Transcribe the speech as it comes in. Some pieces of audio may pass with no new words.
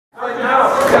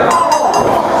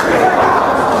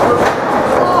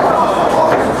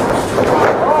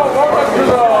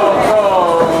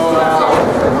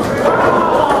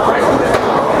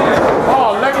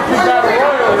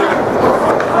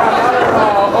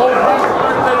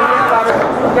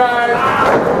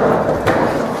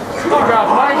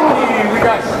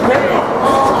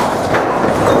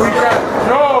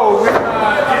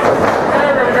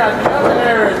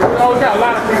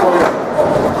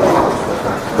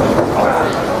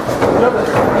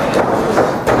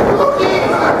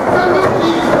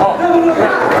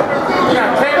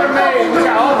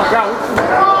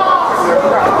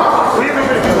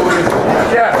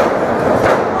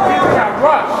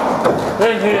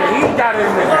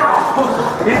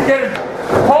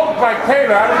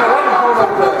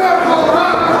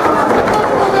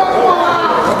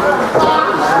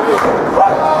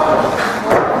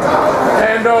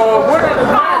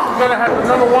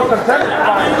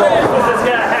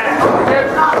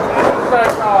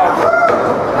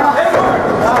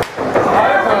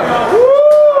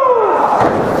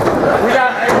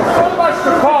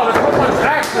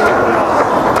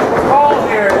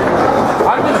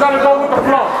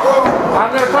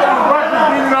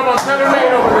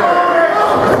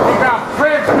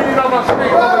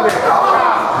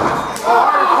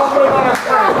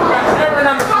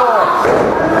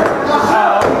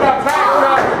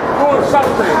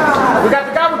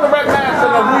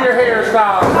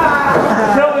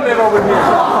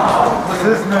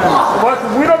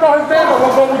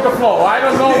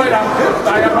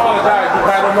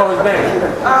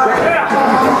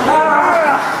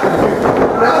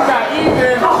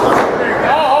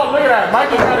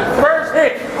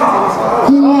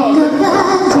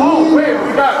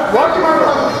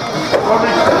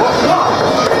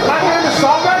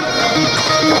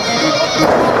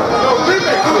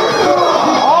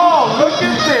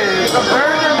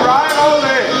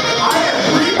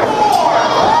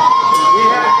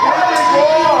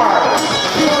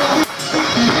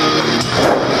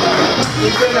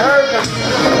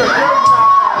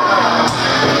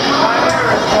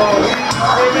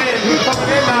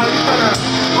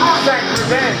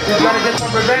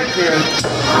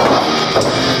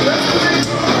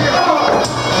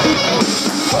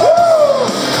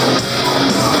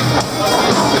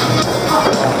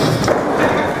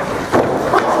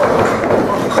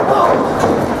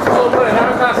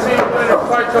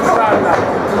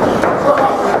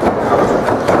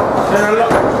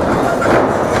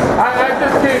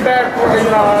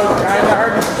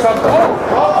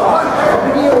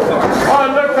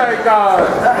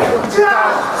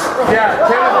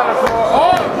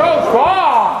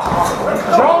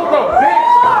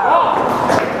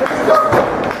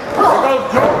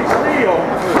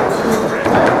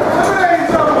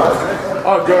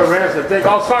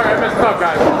Oh, sorry, I messed up,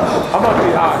 guys. I must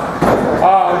be hot.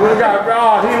 We got,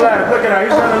 he left. Look at that.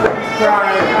 He's trying to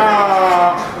cry.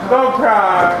 Don't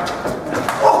cry.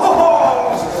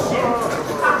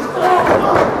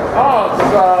 Oh, it's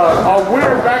a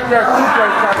weird backyard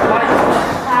suplex that I like.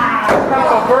 It's kind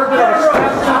of a version of a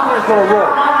snap suplex or a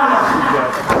roll.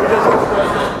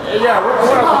 Yeah, what else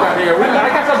we got here?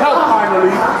 I got some help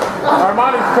finally.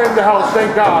 Armani's came to help,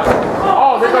 thank God.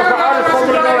 Oh, there goes the artist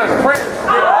formerly known as Prince.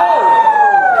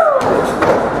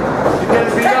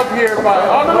 Beat up here by,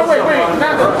 oh no, wait,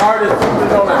 not the artist who's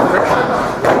known as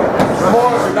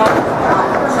more enough.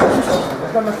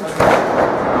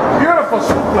 Beautiful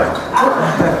suplex.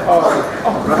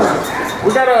 We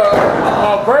got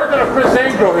a version of Chris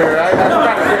Angel here. I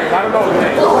forgot his name. I don't know his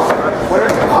name. What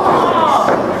is it?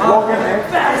 Logan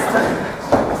X.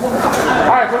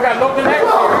 Alright, so we got Logan X here.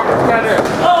 We got it.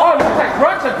 Oh, looks like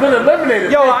Crunch has been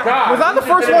eliminated. Yo, was I the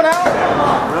first one out?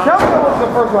 Tell me what was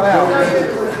the first one out.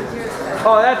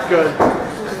 Oh, that's good.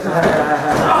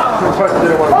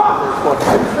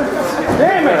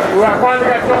 Damn it! I finally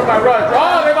got thrown by Rush.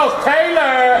 Oh, there goes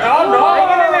Taylor! Oh no!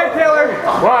 Hang in there, Taylor!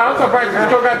 Wow, I'm surprised you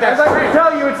still got that. As I can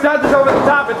tell you, it's not just over the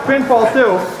top, it's pinfall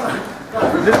too.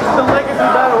 This is the Legacy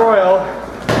Battle Royal.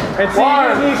 And see, you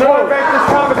need to quarterback this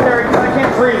commentary because I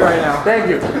can't breathe right now.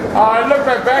 Thank you. It looks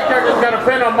like back there just got a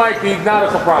pin on Mikey. Not a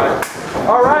surprise.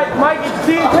 All right, Mikey,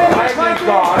 team pin. Mikey's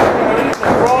gone. He's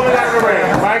rolling out of the ring.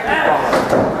 Mikey's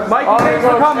gone. Mikey, thanks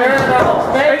for coming.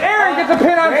 And Aaron gets a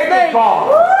pin on Snake.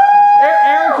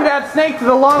 Aaron could add Snake to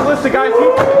the long list of guys.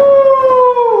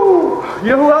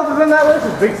 You know who else is in that list?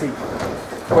 It's Big C.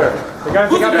 Where? The guys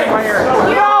that got pinned by Aaron.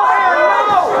 No, Aaron,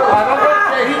 no!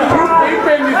 He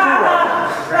pinned you too.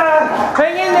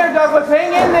 Hang in there, Douglas.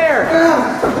 Hang in there.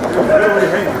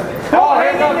 Oh,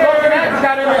 here goes Logan X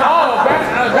got in there. Oh,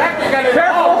 back got in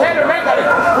there. Oh, Taylor May got it.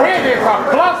 Hey, there's a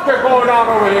cluster going on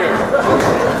over here.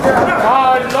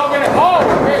 Logan,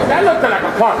 that looked like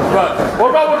a punch, but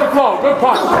we'll go with the flow. Good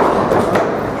punch.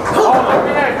 Oh,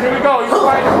 Logan X, here we go. He's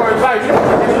fighting for his life. He's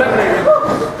getting eliminated.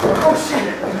 Oh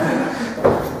shit.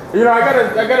 You know, I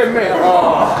gotta admit,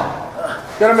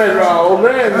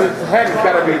 Olen, his head has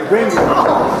gotta be ringing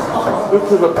due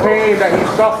to the pain that he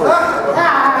suffered.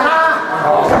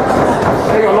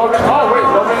 There you go, Logan. Oh, wait,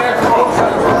 Logan X.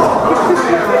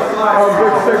 Oh,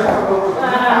 good stick.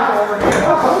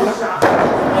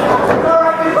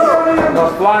 The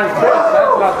flying fist,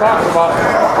 that's what I'm talking about.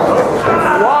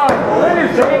 Lynn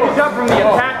is changed up from the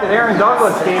attack that Aaron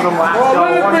Douglas gave him last Well,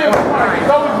 he's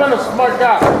always been a smart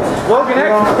guy. Logan X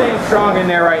is staying strong in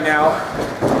there right now.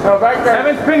 No, back there.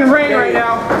 Evan's pinning Rain right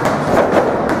now.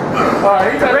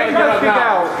 Rain does kick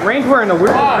out. Rain's wearing the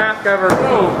weirdest mask ever.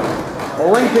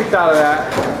 Well, Lynn kicked out of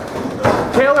that.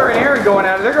 Taylor and Aaron going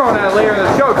at it. They're going at it later in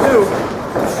the show, too.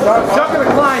 Duck of the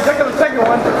Klein. Duck of the second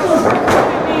one.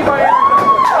 Knee by Aaron.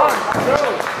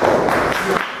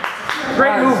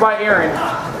 Great move by Aaron.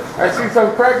 I see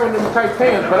some crack on them tight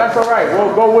pants, but that's all right.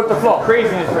 We'll go with the flow.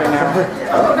 Craziness right now.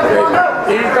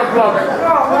 He's the flow.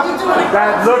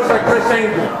 That looks like Chris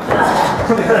Angel.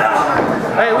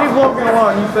 Hey, leave Logan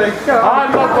alone. You say, I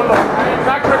love the look. I'm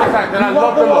not criticizing. I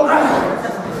love the look.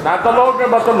 Not the Logan,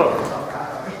 but the look.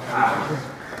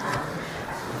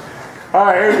 All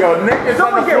right, here we go. Nick is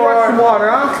on the floor. Some water,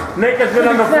 huh? Nick has been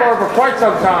on the floor for quite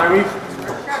some time.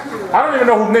 I don't even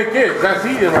know who Nick is. That's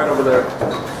he right over there.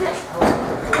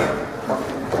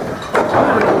 I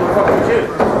don't even know who the fuck Nick is.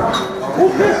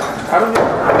 Who's this? I don't know.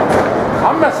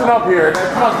 I'm messing up here.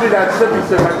 That must be that sippy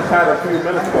sip I just had a few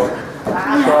minutes ago. So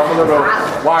I'm a little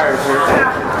wired here.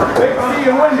 Big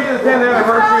C, it wouldn't be the 10th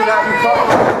anniversary that you saw.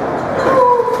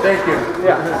 Thank you.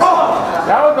 Yeah.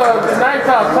 That was a nice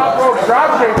top rope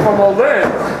drop kick from Olen.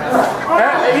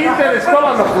 Ethan is still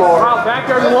on the floor. Wow, back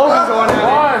there to Logan going at it.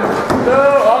 1, 2,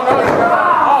 oh no, he's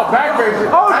got back breaker.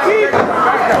 Oh, jeez. Oh,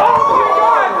 my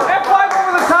God. F5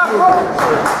 over the top rope.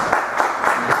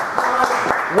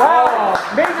 Wow.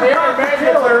 Major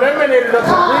Taylor eliminated the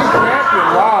Supreme Champion.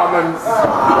 Wow, man.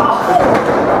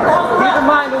 Keep in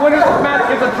mind, the winner of this match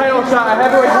gets a title shot, a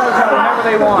heavyweight title shot whenever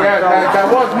they want. Yeah,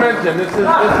 that was mentioned. This is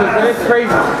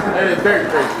crazy. It is very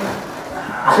crazy.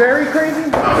 Very crazy?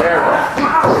 Very.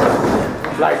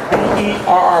 Like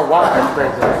B-E-R-R-Y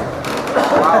crazy.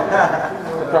 Wow.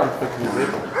 I'm trying to fix you,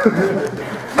 bitch.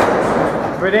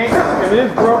 If it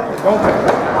is broke, don't fix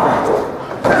it.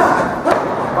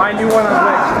 Find new one on the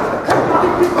way.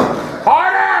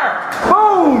 Harder!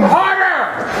 Boom! Harder!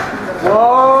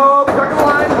 Whoa! Duck the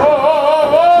line. Oh!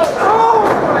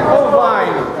 Old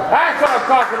line. That's what I'm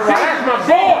talking about. That's my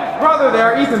boy! Brother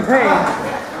there, Ethan Payne.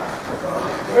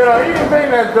 You know, Ethan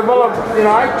Payne has developed, you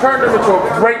know, I turned him into a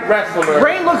great wrestler.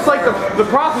 Rain looks like the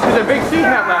prostitute that Big C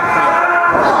had last time.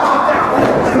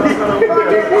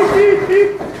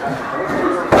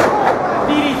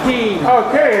 DDT.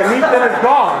 Okay, and Ethan is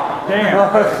gone.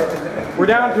 Damn. We're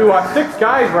down to 6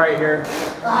 guys right here.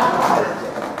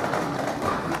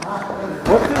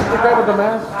 What's this, the guy with the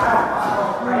mask?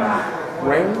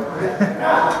 Rain?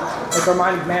 That's our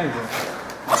mighty manager.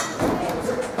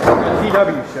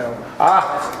 CW show.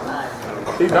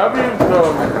 CW? The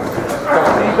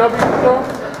CW show?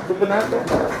 Supernatural?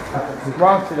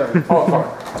 Wrong CW. Oh, sorry.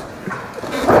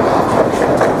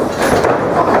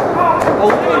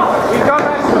 He's gone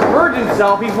back to the Virgin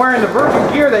self. He's wearing the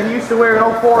Virgin gear that he used to wear in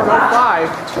 04 and 05.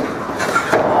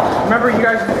 Remember you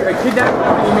guys kidnapped him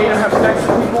and you made him have sex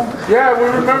with people? Yeah, we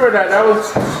remember that. That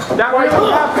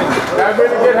really happened. That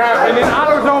really did happen. In an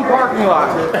AutoZone parking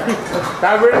lot.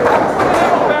 That really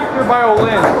happened. Back there by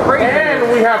Olen.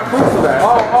 And we have proof of that.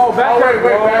 Back there.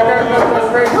 Wait, back there. That's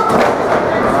crazy.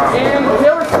 And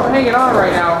Taylor's still hanging on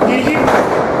right now.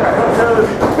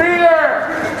 Spear!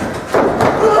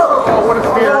 Oh, what a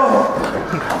spear.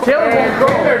 Taylor won't go.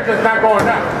 Taylor's just not going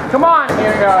down. Come on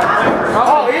here, guys.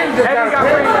 Oh, Ian just got a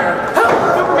pin there.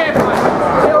 Superman punch.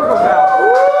 Taylor goes out.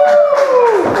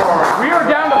 We are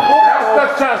down to 4.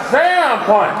 That's the Shazam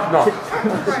punch. No.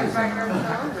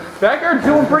 Becker's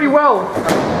doing pretty well.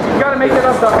 He's got to make it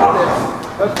up to Otis.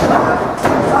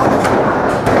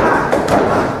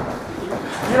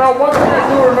 You know, one thing I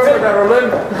do remember that Olen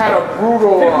had a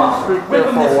brutal streak there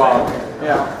for a while.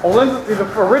 Yeah. Olen's the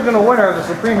original winner of the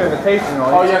Supreme Invitational.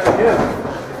 Oh, yes, he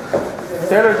is.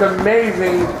 Taylor's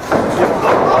amazing.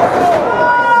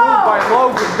 By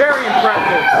Logan, very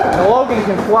impressive. And Logan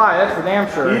can fly, that's for damn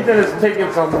sure. Ethan is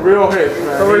taking some real hits,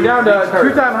 man. So we're down to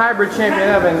 2-time hybrid champion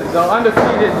Evan, the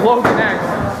undefeated Logan X.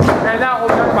 And now,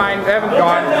 never mind, Evan's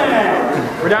gone.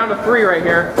 We're down to 3 right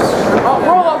here. Oh,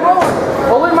 roll up.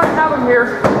 Olen might have him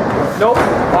here. Nope.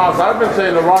 Wow, so I've been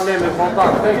saying the wrong name this whole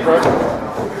time. Thanks, bro. Dude,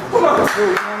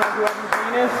 you don't know who Evan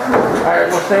Green is? Alright,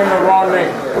 we're saying the wrong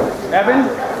name. Evan?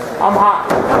 I'm hot.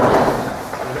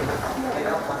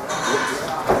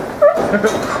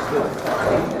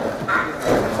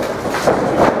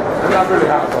 I'm not really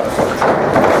hot, but.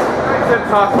 I said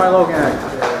tossed by Logan.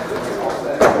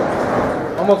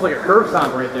 Almost like a curve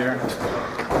stomp right there.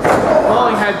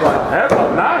 Falling headbutt.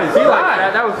 Headbutt, nice. See,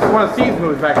 like that was one of Steve's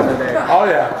moves back in the day. Oh,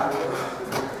 yeah.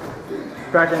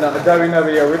 Back in the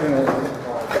WMWA original.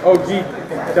 OG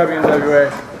WMWA.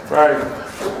 Right.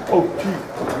 Oh, gee.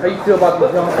 How you feel about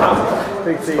the jump?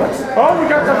 Big C. Oh, we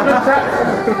got some good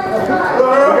talent. We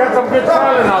got some good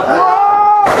talent out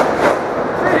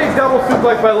there. Big double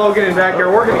suplex by Logan and back here,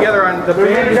 working together on the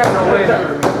bandage and the win.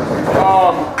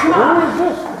 Who is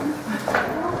this?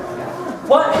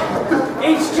 What?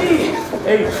 HD!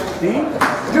 HD?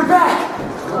 You're back!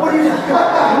 What are you doing?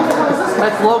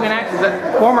 That's Logan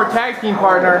X's former tag team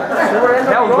partner.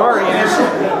 That was Guardian.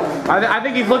 I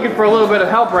think he's looking for a little bit of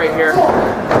help right here.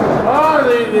 Oh,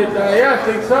 yeah, I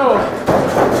think so.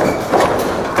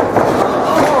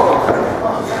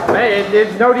 Hey,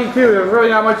 it's no DQ. There's really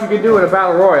not much you can do in a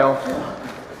battle royal.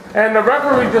 And the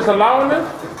referee just allowing this?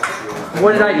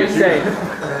 What did I just say?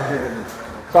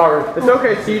 Sorry. It's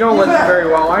okay, so you don't listen very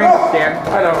well. I understand.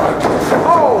 I don't know.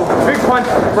 Oh, big punch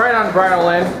right on Bryan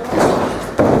Lynn.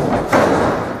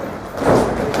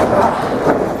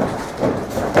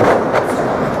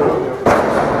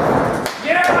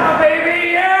 Yeah,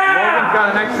 baby, yeah! Logan's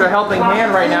got an extra helping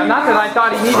hand right now. Not that I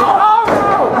thought he needed. Oh,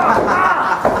 no!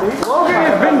 Logan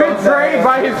has been betrayed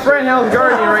by his friend Hell's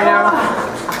Guardian right now.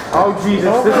 Oh,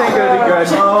 Jesus, this ain't gonna be good.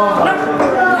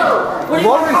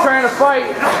 Logan's trying to fight.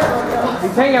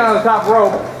 He's hanging on the top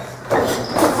rope.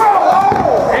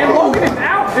 And Logan is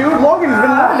out, dude. Logan's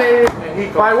been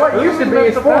eliminated by what used to be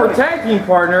his former tag team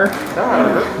partner.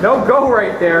 No go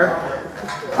right there.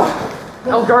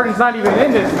 El Guardian's not even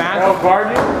in this match. El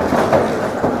Guardian?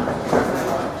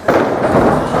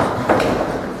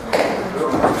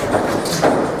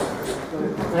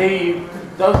 He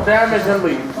does damage and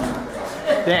leaves.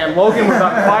 Damn, Logan was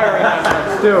on fire in that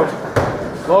match too.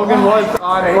 Logan was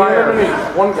on fire.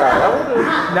 One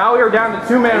guy. Now we are down to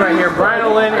two men right here,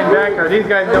 Bryan Lynn and Backer. These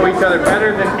guys know each other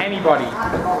better than anybody.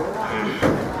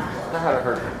 That had to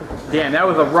hurt. Damn, that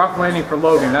was a rough landing for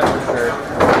Logan, that's for sure.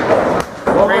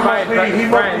 Why did he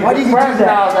do that?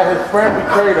 Now that his friend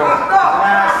betrayed him.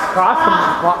 Cost him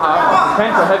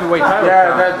potential heavyweight title.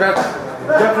 Yeah, that's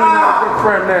definitely not a good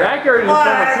friend there. Backer is a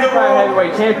former two-time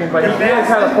heavyweight champion, but he knows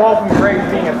how to fall from grace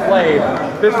being a slave.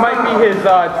 This might be his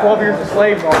 12 years a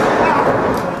slave moment.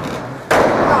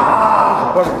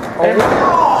 But, I'm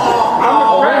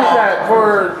impressed that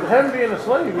for him being a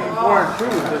slave, he's wearing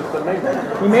shoes. It's amazing.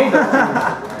 he made them.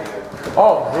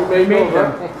 Oh, he made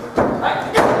them.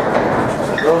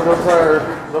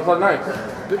 Those are nice.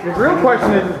 The real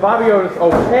question is Bobby Otis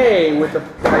okay with the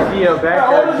idea of Yeah,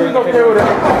 Backer? Otis is okay with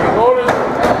everything. Otis,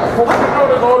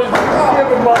 give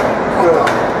him money.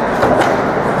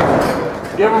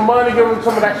 Give him money, give him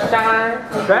some of that shine.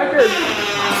 Backer,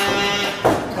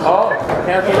 Oh,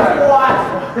 can't do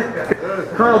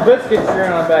that. Colonel Biscuit's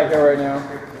cheering on Backer right now.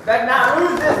 Better not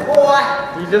lose this, boy!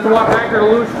 He doesn't want Backer to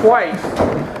lose twice.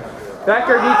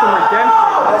 Backer needs some redemption.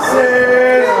 That's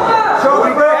it!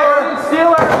 Choke breaker!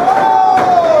 Stealer!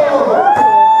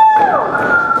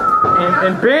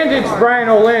 And bandaged Bryan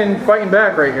Lynn fighting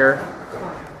back right here.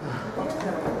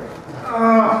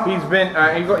 He's been,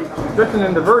 he's dressing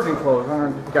in diversion clothes. I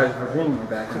don't know if you guys are seeing me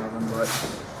back in them, but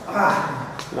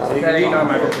that ain't none of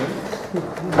my business.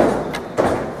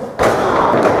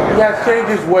 He has changed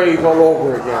his ways all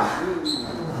over again.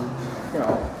 You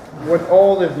know, with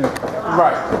all this new.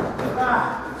 Right.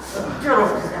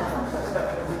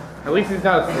 At least he's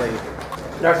not a slave.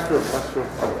 That's true. That's true.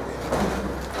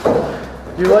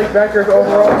 Do you like Becker's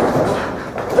overall?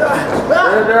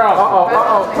 They're off.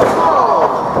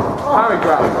 Power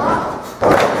drop.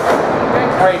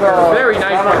 Very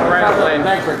nice one, Bryan Lynn.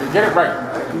 Thanks, Ricky. Get it right.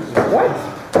 What?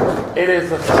 It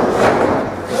is a...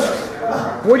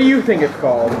 What do you think it's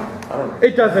called? I don't know.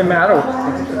 It doesn't matter.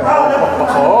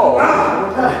 Oh.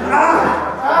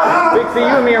 Big C, you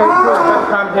and me are the best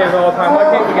commentators all the time. Why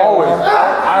can't we get Always. along?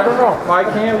 I don't know. Why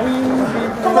can't we be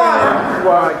friends?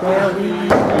 Why can't we be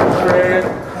Friend.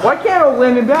 Why can't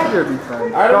Lynn and Backer be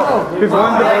friends? I don't know. Because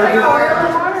one's a virgin.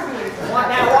 Want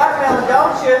that watermelon,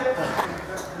 don't you?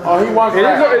 Oh, he wants It is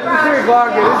that. a serious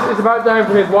vlog. It's about time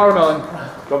for his watermelon.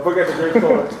 Don't forget the green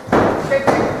soda.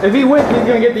 If he wins, he's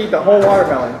going to get to eat the whole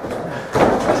watermelon.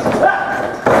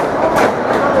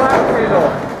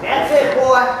 That's it,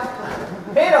 boy.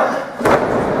 Hit him.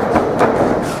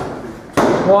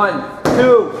 1, 2.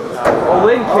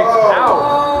 Olin kicks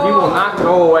out. He will not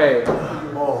go away.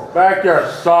 Backyard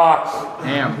sucks.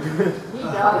 Damn.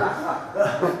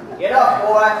 Get up,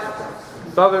 boy.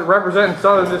 Southern, representing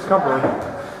Southern Discomfort.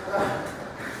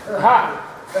 Ha!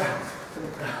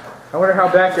 I wonder how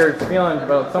Backyard's feeling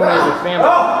about somebody in his family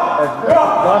that's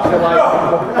lost their life.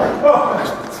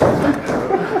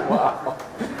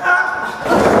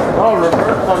 Oh,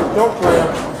 reverse on the choke slam.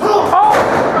 Oh!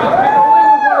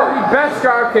 One of the best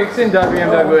drop kicks in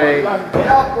WMWA. Get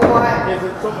up,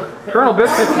 boy. Colonel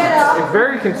Biscuit is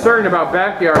very concerned about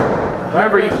Backyard.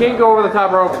 Remember, you can't go over the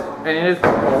top rope, and it is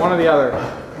one or the other.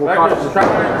 Backyard's trying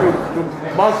to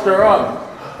muster up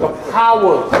the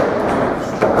powers.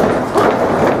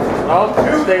 Oh,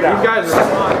 stay down. These guys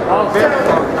are on a very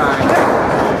long time.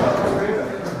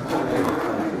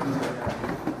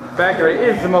 Backyard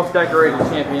is the most decorated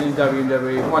champion in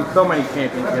WWE. He's won so many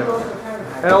championships.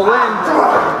 And Olin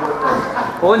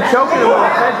choking him with a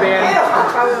headband.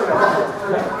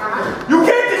 You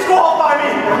can't disqualify me!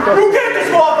 You can't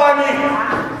disqualify me!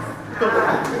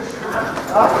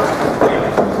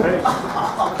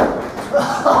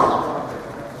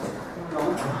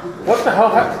 What the hell?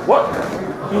 What?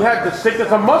 He had the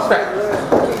sickness of mustache.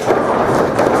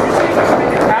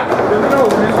 There's no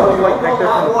mental like Come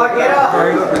on, boy, get up.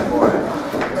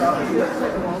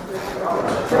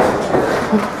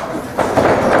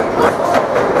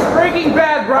 Breaking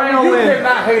Bad, Bryan You Olin.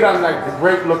 cannot hate on like the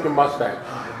great looking mustache.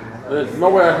 There's no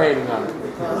way I'm hating on it.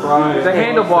 The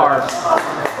handlebars.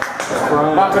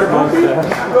 Not gonna movie?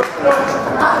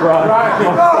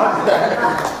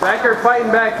 Backyard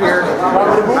fighting back here.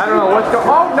 I don't know what's going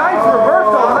on. Oh, nice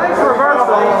reversal. Nice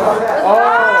reversal.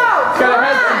 Oh, got a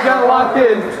head got locked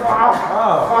in.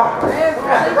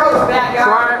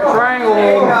 Triangle.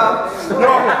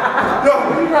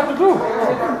 What do you have to do?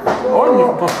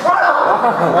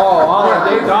 Oh,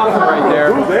 Dave Dawson right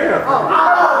there. Who's there?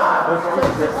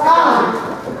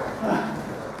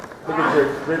 Look at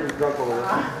Jake. Jake is drunk over there.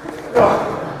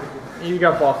 You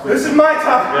got false. This is my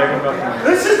time.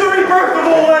 This is the rebirth of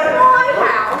Olin.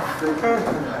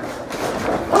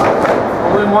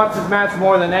 Olin wants his match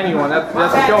more than anyone. That's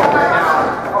the show right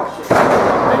now.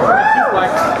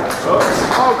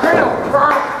 Oh, Cradle!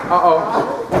 Uh-oh.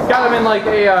 He's got him in like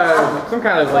a, some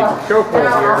kind of like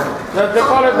chokehold here. They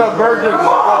call it the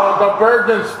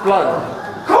virgin splunge.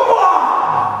 Come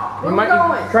on! He might be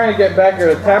trying to get back here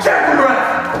to tap Check him. the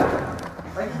ref.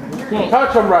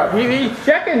 Touch him right. He's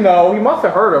checking though. He must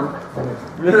have hurt him.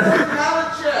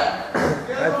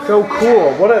 That's so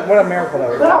cool. What a miracle that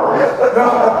was.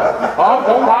 Off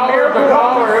the power of the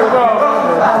collar. Here we go.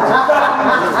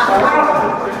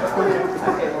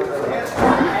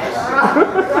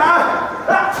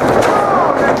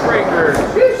 Neckbreaker.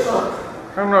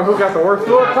 I don't know who got the worst.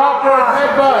 Do a top rope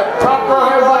headbutt. Top rope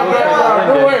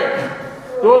headbutt. Do it.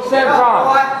 Do a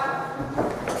senton.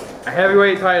 A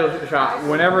heavyweight title shot,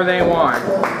 whenever they want,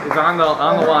 is on the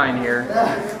line here.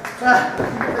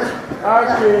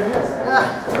 Okay.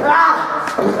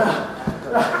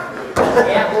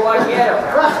 Yeah, boy, get him.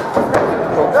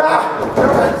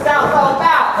 South all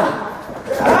about.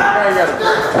 Now you got it.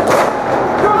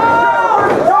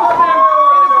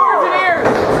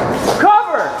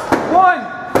 Cover! 1,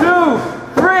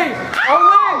 2, 3.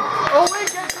 Olin! Olin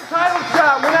gets the title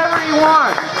shot whenever he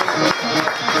wants.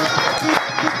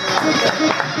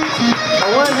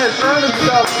 Olin has earned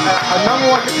himself a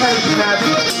 #1 competitive match, a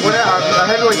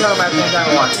heavyweight title match anytime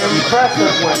he wants.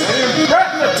 Impressive win. An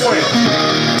impressive win.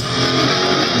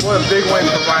 What a big win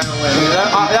for Bryan Olin.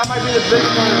 That might be the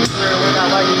biggest win of his career, win that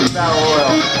Legacy Battle Royal.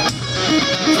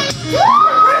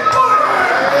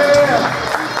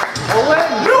 Olin!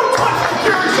 You touch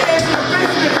your chance in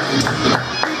business.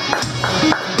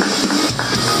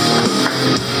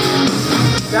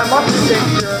 That must be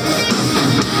dangerous.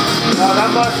 No,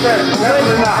 that mustache.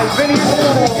 Definitely not. Has been here since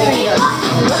the beginning.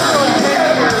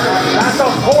 That's a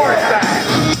force.